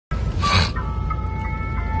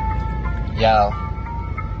Yo,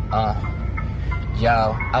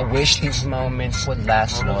 I wish these moments would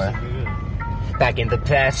last more. Back in the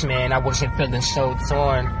past, man, I wasn't feeling so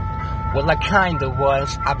torn. Well, I kinda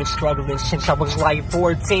was. I've been struggling since I was like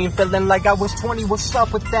 14, feeling like I was 20. What's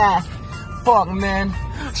up with that? Fuck, man.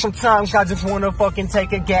 Sometimes I just wanna fucking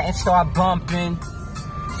take a get and start bumping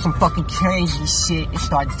some fucking crazy shit and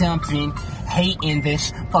start dumping. Hating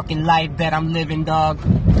this fucking life that I'm living, dog.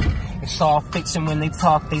 It's all fiction when they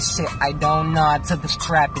talk this shit. I don't nod to this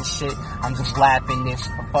trapping shit. I'm just laughing. This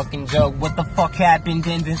a fucking joke. What the fuck happened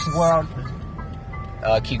in this world?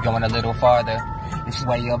 Keep going a little farther. It's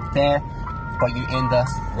way up there, but you in the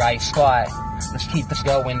right spot. Let's keep this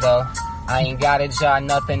going though. I ain't got a job,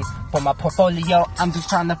 nothing for my portfolio. I'm just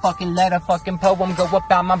trying to fucking let a fucking poem go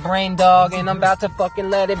up out my brain, dog. And I'm about to fucking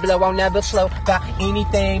let it blow. I'll never slow about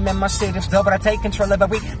anything, man. My shit is dope, but I take control of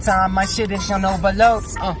every time. My shit is on overload.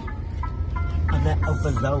 On that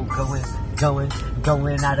overload,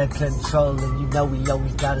 going out of control. And you know we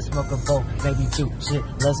always gotta smoke a bowl, maybe two. Shit,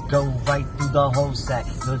 let's go right through the whole sack.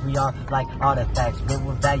 Cause we are like artifacts, when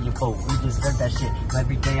we're valuable. We deserve that shit.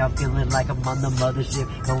 Every day I'm feeling like I'm on the mothership.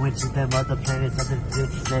 Going to them other planets, other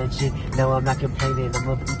dimension. No, I'm not complaining, I'm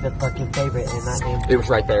gonna be the fucking favorite. And I am. It was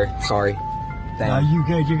right there, sorry. No, you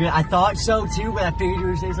good, you're good. I thought so too, but I figured you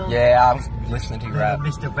were saying something. Yeah, I was listening to you rap. Little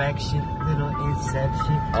misdirection, little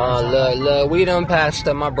inception. Look, we done passed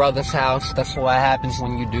at my brother's house. That's what happens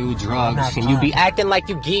when you do drugs. And you be acting like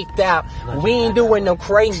you geeked out. We ain't doing no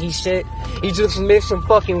crazy shit. You just missing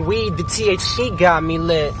fucking weed. The THC got me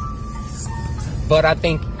lit. But I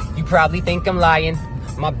think, you probably think I'm lying.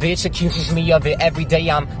 My bitch accuses me of it every day.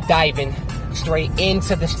 I'm diving straight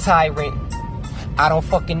into this tyrant. I don't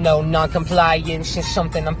fucking know, non-compliance is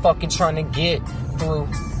something I'm fucking trying to get through.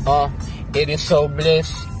 It is so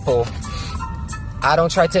blissful. I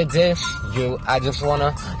don't try to diss you, I just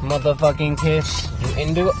wanna motherfucking kiss you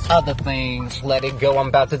and do other things. Let it go, I'm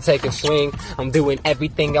about to take a swing. I'm doing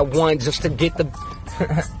everything I want just to get the...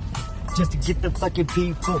 just to get the fucking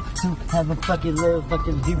people to have a fucking little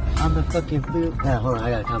fucking view on the fucking field. Hold on,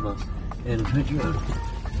 I gotta come up. And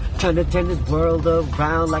trying to turn this world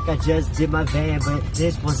around like I just did my van, but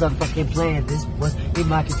this was a fucking plan. This was in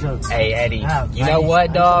my control. Hey Eddie, you know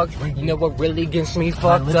what, dog? You know what really gets me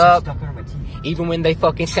fucked up? Even when they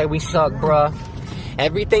fucking say we suck, bruh.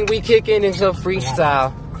 Everything we kickin' is a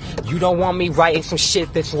freestyle. You don't want me writing some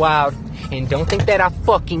shit that's wild, and don't think that I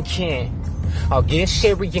fucking can. I'll get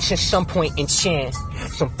serious at some point and chant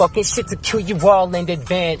some fucking shit to kill you all in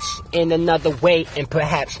advance in another way, and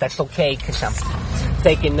perhaps that's okay, cause I'm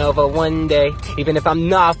taking over one day. Even if I'm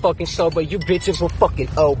not fucking sober, you bitches will fucking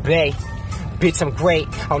obey. Bitch, I'm great.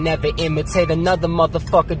 I'll never imitate another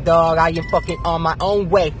motherfucker, dog. I am fucking on my own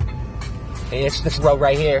way. And it's this road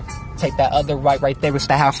right here. Take that other right there. It's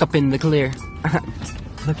the house up in the clear.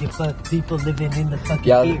 Looking for people living in the fucking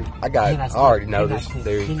fear. I already know this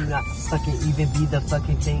theory. Can you not fucking even be the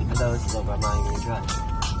fucking thing? I know it's over. I'm not even gonna try.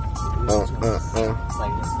 It's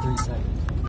like 3 seconds.